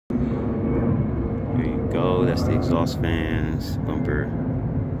go. That's the exhaust fans, bumper.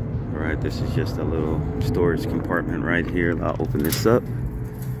 All right, this is just a little storage compartment right here. I'll open this up.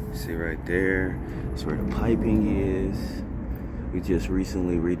 See right there, that's where the piping is. We just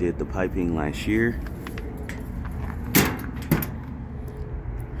recently redid the piping last year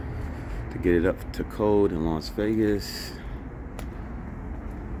to get it up to code in Las Vegas.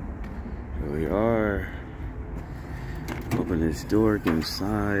 Here we are. Open this door, get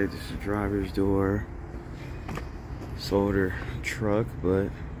inside. This is the driver's door. Solder truck, but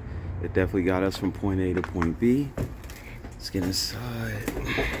it definitely got us from point A to point B. Let's get inside.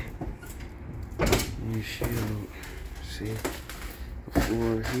 Shield. See the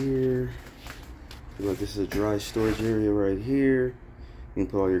floor here. Look, this is a dry storage area right here. You can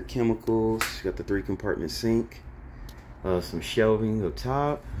put all your chemicals. You got the 3-compartment sink. Some shelving up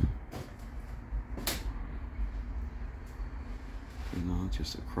top. You know,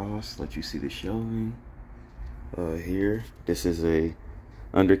 just across, let you see the shelving. Here, this is a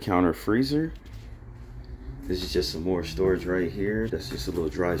under-counter freezer. This is just some more storage right here. That's just a little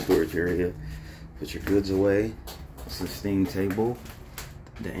dry storage area. Put your goods away. It's the steam table,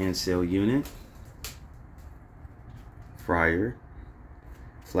 the Ancel unit, fryer,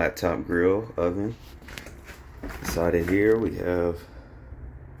 flat top grill, oven. Inside of here we have,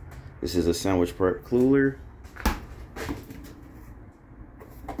 this is a sandwich prep cooler.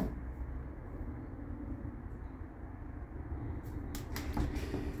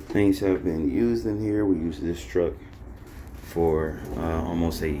 Things have been used in here. We used this truck for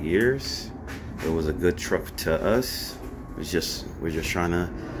almost 8 years. It was a good truck to us. We're just trying to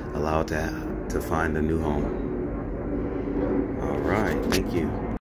allow it to find a new home. All right, thank you.